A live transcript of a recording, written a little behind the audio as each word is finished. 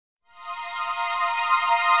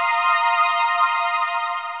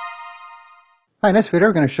Hi, in this video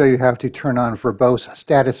we're going to show you how to turn on verbose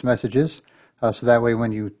status messages. So that way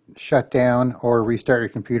when you shut down or restart your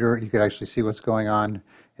computer, you could actually see what's going on.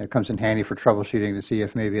 And it comes in handy for troubleshooting to see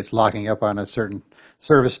if maybe it's locking up on a certain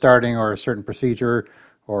service starting or a certain procedure,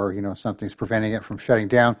 or something's preventing it from shutting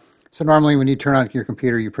down. So normally when you turn on your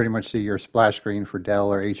computer, you pretty much see your splash screen for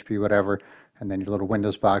Dell or HP, whatever, and then your little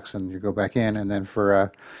Windows box, and you go back in. And then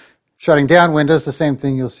for shutting down Windows, the same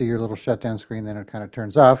thing. You'll see your little shutdown screen, then it kind of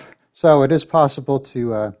turns off. So it is possible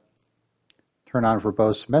to turn on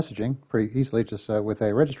verbose messaging pretty easily just with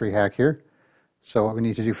a registry hack here. So what we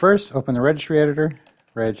need to do first, open the registry editor,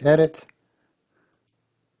 regedit.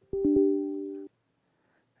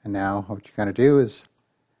 And now what you're going to do is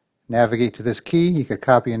navigate to this key. You could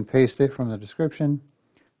copy and paste it from the description.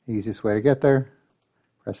 The easiest way to get there.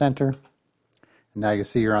 Press enter. And now you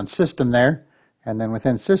see you're on system there. And then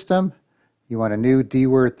within system, you want a new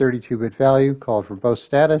DWORD 32-bit value called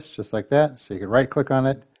verbosestatus, just like that. So you can right-click on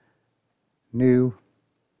it, new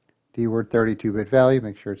DWORD 32-bit value.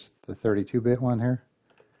 Make sure it's the 32-bit one here.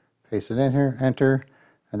 Paste it in here, enter,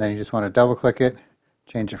 and then you just want to double-click it,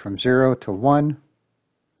 change it from 0 to 1,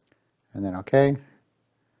 and then OK.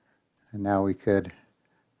 And now we could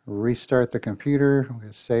restart the computer. I'm going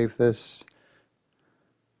to save this.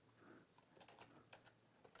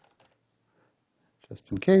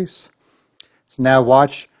 Just in case. So now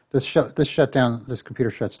watch this shutdown. This computer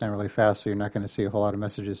shuts down really fast, so you're not going to see a whole lot of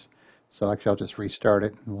messages. So actually, I'll just restart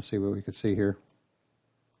it, and we'll see what we can see here.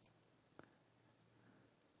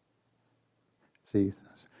 See,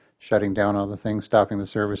 shutting down all the things, stopping the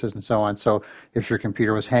services, and so on. So if your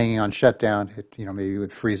computer was hanging on shutdown, it maybe it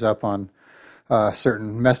would freeze up on a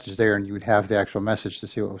certain message there, and you would have the actual message to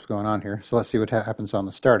see what was going on here. So let's see what happens on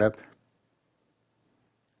the startup.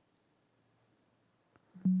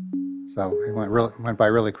 So it went by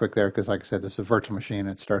really quick there because, like I said, this is a virtual machine.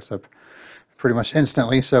 It starts up pretty much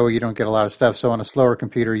instantly, so you don't get a lot of stuff. So on a slower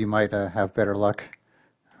computer, you might have better luck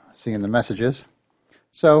seeing the messages.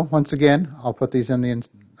 So once again, I'll put these in the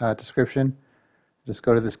description. Just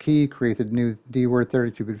go to this key, create the new DWORD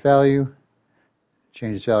 32-bit value,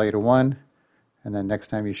 change its value to 1, and then next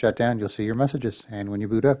time you shut down, you'll see your messages, and when you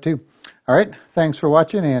boot up too. All right, thanks for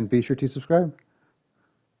watching, and be sure to subscribe.